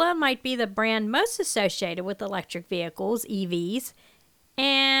 Tesla might be the brand most associated with electric vehicles, EVs,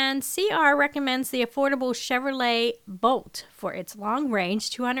 and CR recommends the affordable Chevrolet Bolt for its long-range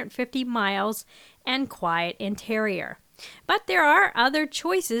 250 miles and quiet interior. But there are other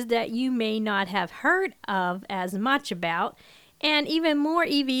choices that you may not have heard of as much about, and even more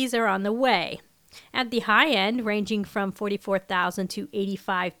EVs are on the way. At the high end, ranging from $44,000 to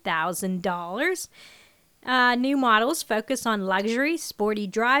 $85,000, new models focus on luxury, sporty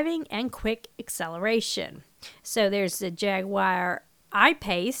driving, and quick acceleration. So there's the Jaguar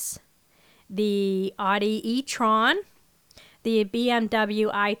I-Pace, the Audi e-tron, the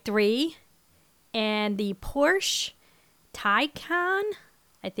BMW i3, and the Porsche Taycan,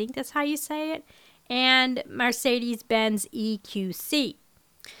 I think that's how you say it, and Mercedes-Benz EQC.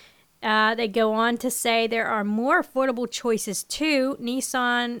 They go on to say there are more affordable choices too.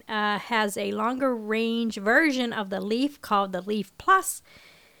 Nissan has a longer range version of the Leaf called the Leaf Plus,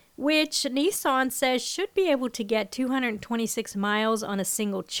 which Nissan says should be able to get 226 miles on a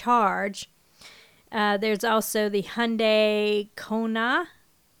single charge. There's also the Hyundai Kona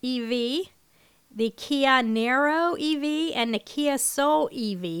EV, the Kia Niro EV, and the Kia Soul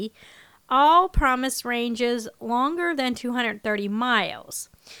EV. All promise ranges longer than 230 miles.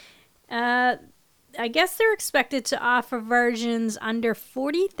 I guess they're expected to offer versions under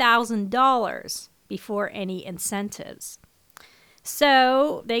 $40,000 before any incentives.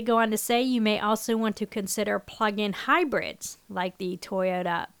 So they go on to say you may also want to consider plug-in hybrids like the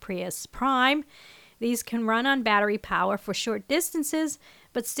Toyota Prius Prime. These can run on battery power for short distances,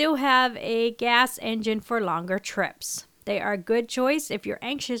 but still have a gas engine for longer trips. They are a good choice if you're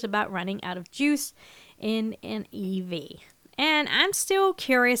anxious about running out of juice in an EV. And I'm still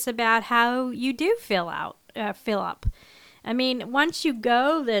curious about how you do fill up. I mean, once you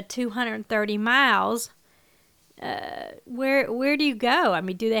go the 230 miles, where do you go? I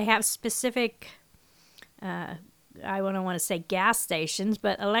mean, do they have specific, I don't want to say gas stations,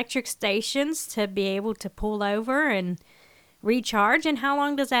 but electric stations to be able to pull over and recharge? And how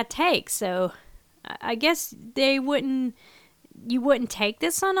long does that take? So I guess you wouldn't take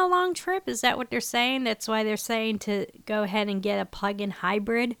this on a long trip? Is that what they're saying? That's why they're saying to go ahead and get a plug-in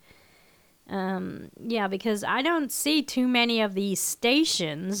hybrid? Yeah, because I don't see too many of these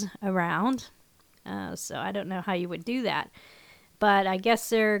stations around. So I don't know how you would do that. But I guess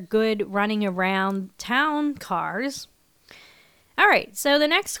they're good running around town cars. All right, so the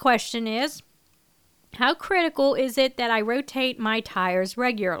next question is, how critical is it that I rotate my tires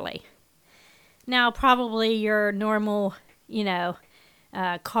regularly? Now, probably your normal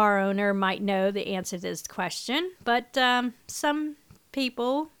car owner might know the answer to this question, but some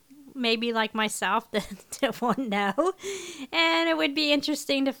people, maybe like myself, that won't know, and it would be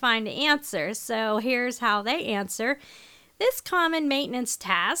interesting to find the answer. So here's how they answer. This common maintenance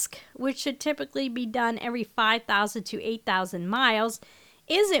task, which should typically be done every 5,000 to 8,000 miles,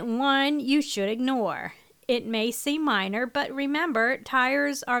 isn't one you should ignore. It may seem minor, but remember,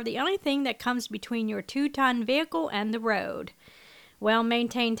 tires are the only thing that comes between your 2-ton vehicle and the road.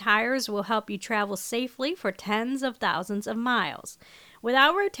 Well-maintained tires will help you travel safely for tens of thousands of miles.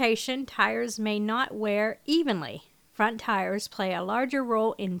 Without rotation, tires may not wear evenly. Front tires play a larger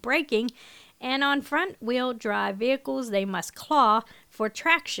role in braking, and on front-wheel drive vehicles, they must claw for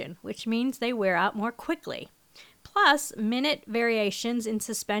traction, which means they wear out more quickly. Plus, minute variations in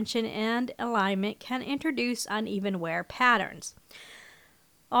suspension and alignment can introduce uneven wear patterns.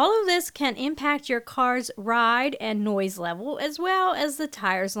 All of this can impact your car's ride and noise level, as well as the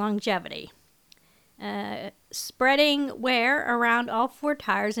tire's longevity. Spreading wear around all 4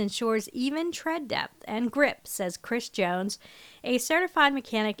 tires ensures even tread depth and grip, says Chris Jones, a certified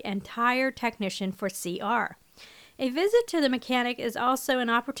mechanic and tire technician for CR. A visit to the mechanic is also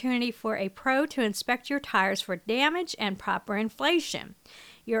an opportunity for a pro to inspect your tires for damage and proper inflation.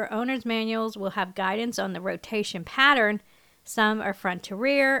 Your owner's manuals will have guidance on the rotation pattern. Some are front to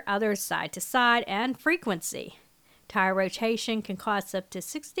rear, others side to side, and frequency. Tire rotation can cost up to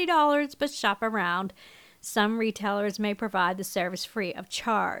 $60, but shop around. Some retailers may provide the service free of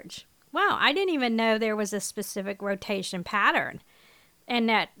charge. Wow, I didn't even know there was a specific rotation pattern and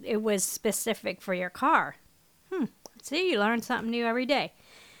that it was specific for your car. See, you learn something new every day.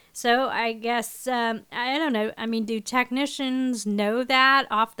 So I guess, I don't know, I mean, do technicians know that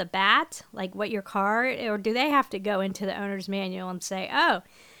off the bat, like what your car, or do they have to go into the owner's manual and say, oh,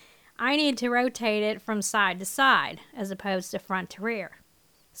 I need to rotate it from side to side as opposed to front to rear?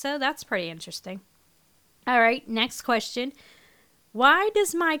 So that's pretty interesting. All right, next question. Why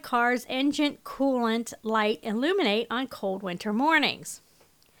does my car's engine coolant light illuminate on cold winter mornings?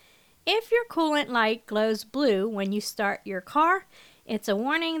 If your coolant light glows blue when you start your car, it's a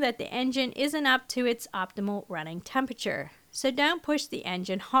warning that the engine isn't up to its optimal running temperature. So don't push the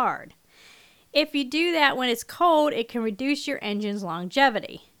engine hard. If you do that when it's cold, it can reduce your engine's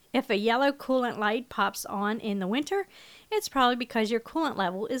longevity. If a yellow coolant light pops on in the winter, it's probably because your coolant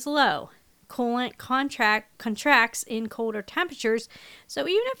level is low. Coolant contracts in colder temperatures, so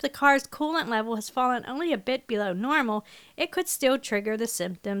even if the car's coolant level has fallen only a bit below normal, it could still trigger the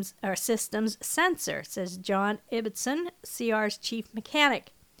system's sensor, says John Ibbotson, CR's chief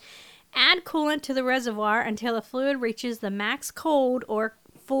mechanic. Add coolant to the reservoir until the fluid reaches the max cold or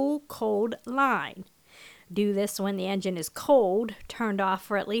full cold line. Do this when the engine is cold, turned off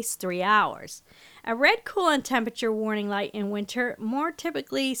for at least 3 hours. A red coolant temperature warning light in winter, more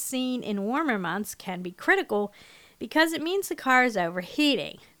typically seen in warmer months, can be critical because it means the car is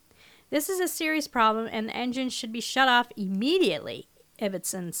overheating. This is a serious problem and the engine should be shut off immediately,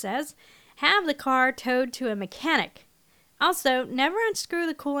 Ibbotson says. Have the car towed to a mechanic. Also, never unscrew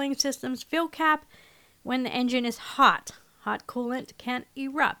the cooling system's fuel cap when the engine is hot. Hot coolant can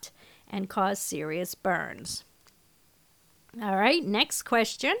erupt and cause serious burns. All right, next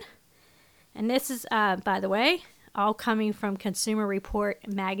question. And this is, by the way, all coming from Consumer Report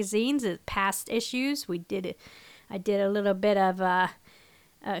magazines, past issues. I did a little bit of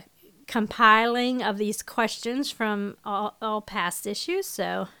compiling of these questions from all past issues,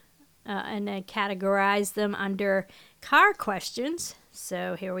 so and then categorized them under car questions.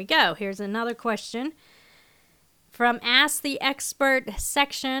 So here we go. Here's another question from Ask the Expert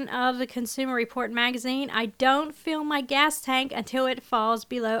section of the Consumer Report magazine. I don't fill my gas tank until it falls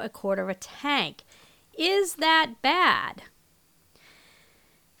below a quarter of a tank. Is that bad?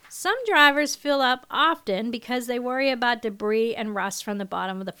 Some drivers fill up often because they worry about debris and rust from the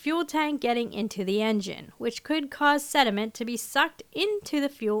bottom of the fuel tank getting into the engine, which could cause sediment to be sucked into the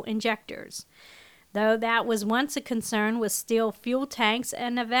fuel injectors. Though that was once a concern with steel fuel tanks,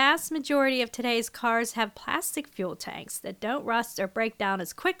 and the vast majority of today's cars have plastic fuel tanks that don't rust or break down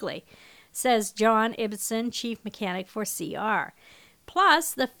as quickly, says John Ibbotson, chief mechanic for CR.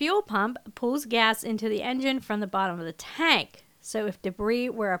 Plus, the fuel pump pulls gas into the engine from the bottom of the tank, so if debris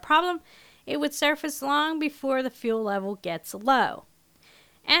were a problem, it would surface long before the fuel level gets low.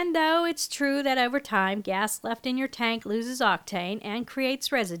 And though it's true that over time gas left in your tank loses octane and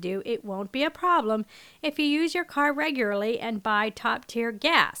creates residue, it won't be a problem if you use your car regularly and buy top-tier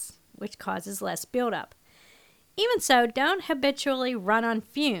gas, which causes less buildup. Even so, don't habitually run on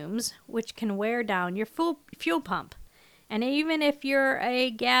fumes, which can wear down your fuel pump. And even if you're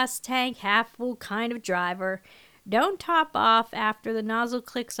a gas tank half-full kind of driver, don't top off after the nozzle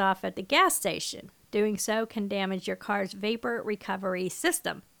clicks off at the gas station. Doing so can damage your car's vapor recovery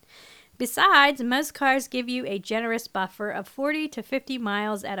system. Besides, most cars give you a generous buffer of 40 to 50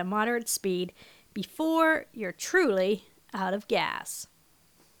 miles at a moderate speed before you're truly out of gas.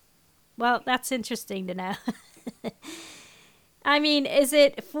 Well, that's interesting to know. I mean, is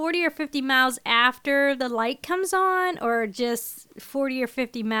it 40 or 50 miles after the light comes on, or just 40 or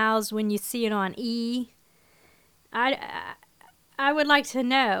 50 miles when you see it on E? I would like to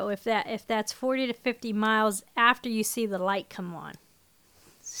know if that's 40 to 50 miles after you see the light come on.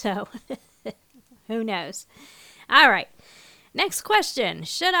 So, who knows? All right. Next question.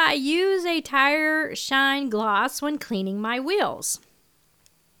 Should I use a tire shine gloss when cleaning my wheels?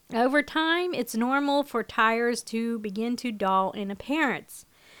 Over time, it's normal for tires to begin to dull in appearance.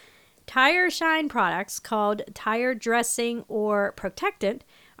 Tire shine products called tire dressing or protectant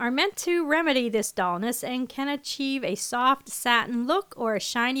are meant to remedy this dullness and can achieve a soft satin look or a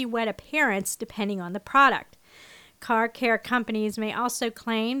shiny wet appearance depending on the product. Car care companies may also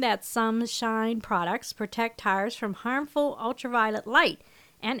claim that some shine products protect tires from harmful ultraviolet light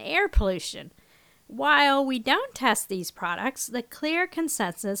and air pollution. While we don't test these products, the clear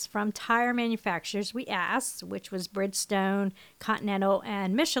consensus from tire manufacturers we asked, which was Bridgestone, Continental,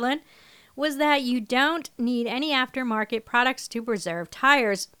 and Michelin, was that you don't need any aftermarket products to preserve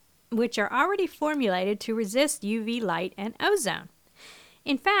tires, which are already formulated to resist UV light and ozone.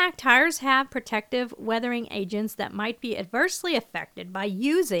 In fact, tires have protective weathering agents that might be adversely affected by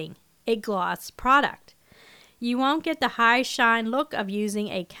using a gloss product. You won't get the high shine look of using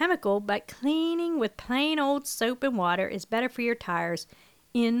a chemical, but cleaning with plain old soap and water is better for your tires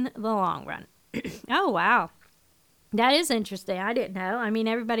in the long run. Oh, wow. That is interesting. I didn't know. I mean,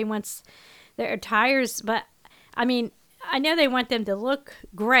 everybody wants their tires, but I mean, I know they want them to look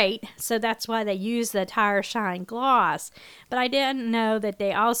great, so that's why they use the tire shine gloss. But I didn't know that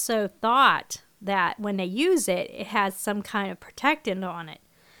they also thought that when they use it, it has some kind of protectant on it.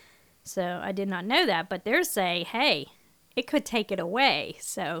 So I did not know that, but they're saying, hey, it could take it away.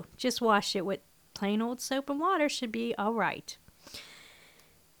 So just wash it with plain old soap and water should be all right.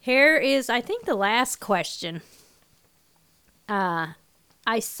 Here is, I think, the last question.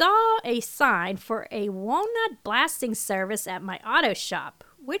 I saw a sign for a walnut blasting service at my auto shop.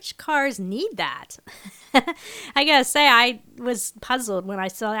 Which cars need that? I gotta say, I was puzzled when I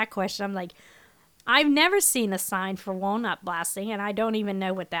saw that question. I'm like, I've never seen a sign for walnut blasting, and I don't even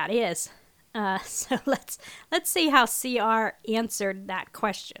know what that is. So let's see how CR answered that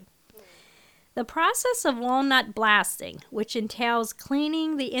question. The process of walnut blasting, which entails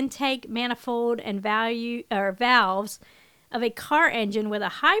cleaning the intake manifold and valves of a car engine with a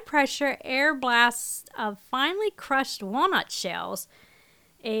high-pressure air blast of finely crushed walnut shells,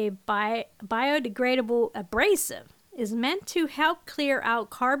 a biodegradable abrasive, is meant to help clear out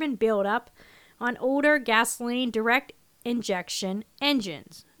carbon buildup on older gasoline direct injection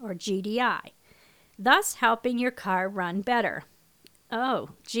engines, or GDI, thus helping your car run better. Oh,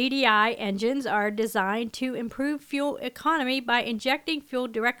 GDI engines are designed to improve fuel economy by injecting fuel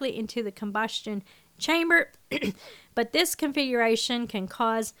directly into the combustion chamber, but this configuration can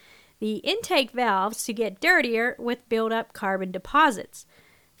cause the intake valves to get dirtier with buildup carbon deposits,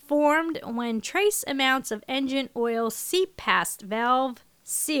 formed when trace amounts of engine oil seep past valve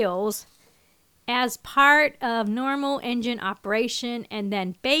seals as part of normal engine operation and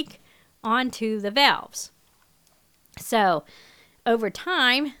then bake onto the valves. So, over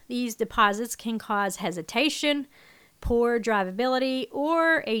time, these deposits can cause hesitation, poor drivability,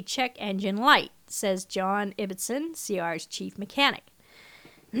 or a check engine light, says John Ibbotson, CR's chief mechanic.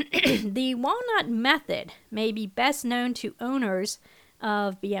 The walnut method may be best known to owners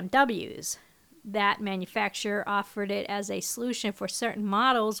of BMWs. That manufacturer offered it as a solution for certain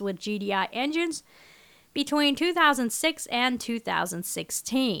models with GDI engines between 2006 and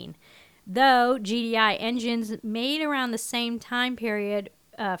 2016. Though GDI engines made around the same time period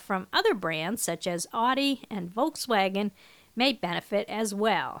from other brands such as Audi and Volkswagen may benefit as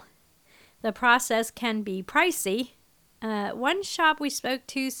well. The process can be pricey. One shop we spoke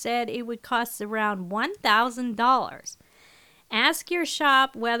to said it would cost around $1,000. Ask your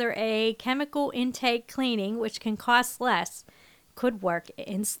shop whether a chemical intake cleaning, which can cost less, could work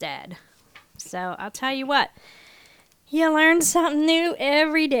instead. So I'll tell you what. You learn something new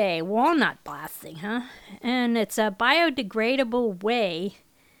every day. Walnut blasting, huh? And it's a biodegradable way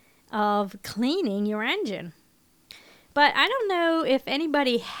of cleaning your engine. But I don't know if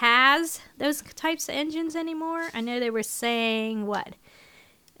anybody has those types of engines anymore. I know they were saying,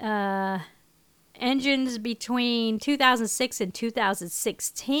 engines between 2006 and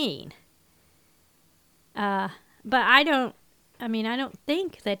 2016. But I don't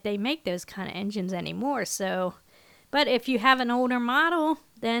think that they make those kind of engines anymore, so... But if you have an older model,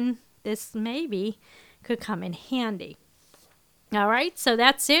 then this maybe could come in handy. All right, so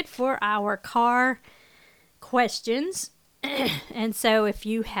that's it for our car questions. And so if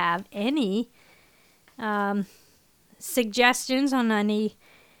you have any suggestions on any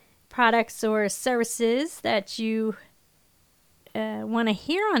products or services that you want to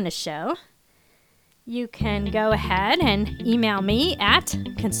hear on the show, you can go ahead and email me at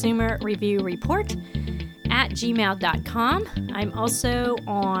consumerreviewreport@gmail.com. I'm also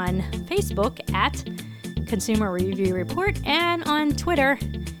on Facebook at Consumer Review Report and on Twitter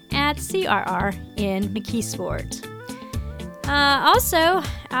at CRR in McKeesport. Also,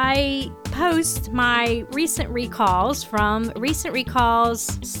 I post my recent recalls from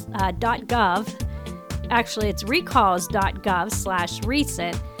recentrecalls.gov. Actually, it's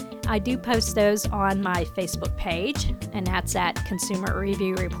recalls.gov/recent. I do post those on my Facebook page, and that's at Consumer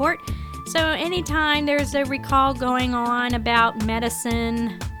Review Report. So anytime there's a recall going on about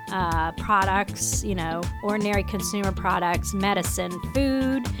medicine products, ordinary consumer products, medicine,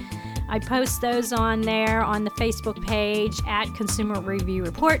 food, I post those on there on the Facebook page at Consumer Review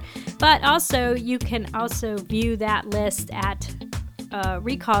Report. But also, you can also view that list at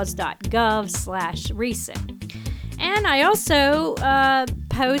recalls.gov/recent. And I also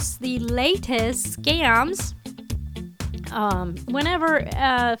post the latest scams. Whenever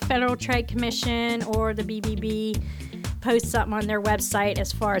Federal Trade Commission or the BBB posts something on their website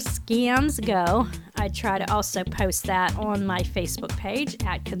as far as scams go, I try to also post that on my Facebook page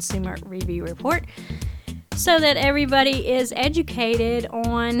at Consumer Review Report so that everybody is educated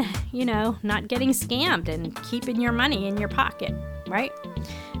on, not getting scammed and keeping your money in your pocket, right?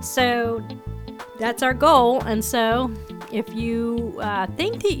 So that's our goal. And so if you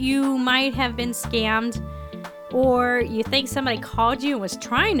think that you might have been scammed, or you think somebody called you and was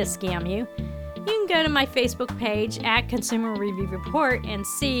trying to scam you, you can go to my Facebook page at Consumer Review Report and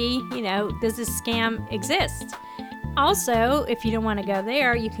see, does this scam exist? Also, if you don't want to go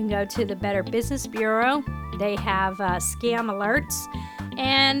there, you can go to the Better Business Bureau. They have scam alerts,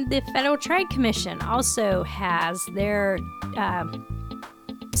 and the Federal Trade Commission also has their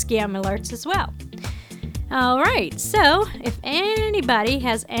scam alerts as well. All right, so if anybody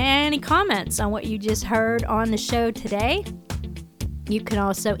has any comments on what you just heard on the show today, you can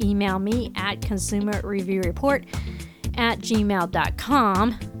also email me at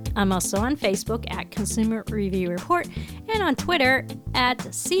consumerreviewreport@gmail.com. I'm also on Facebook at Consumer Review Report and on Twitter at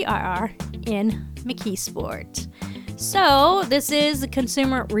CRR in McKeesport. So, this is the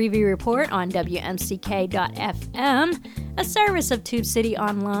Consumer Review Report on WMCK.FM, a service of Tube City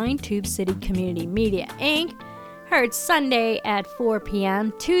Online, Tube City Community Media, Inc., heard Sunday at 4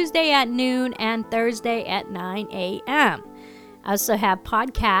 p.m., Tuesday at noon, and Thursday at 9 a.m. I also have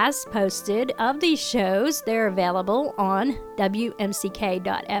podcasts posted of these shows. They're available on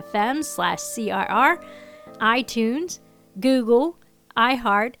WMCK.FM/CRR, iTunes, Google,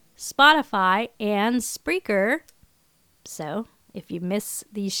 iHeart, Spotify, and Spreaker. So, if you miss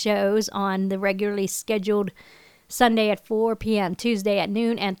these shows on the regularly scheduled Sunday at 4 p.m., Tuesday at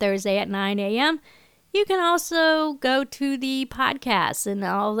noon, and Thursday at 9 a.m., you can also go to the podcasts, and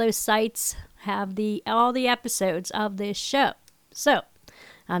all those sites have all the episodes of this show. So,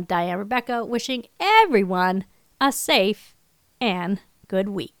 I'm Diane Rebecca, wishing everyone a safe and good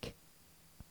week.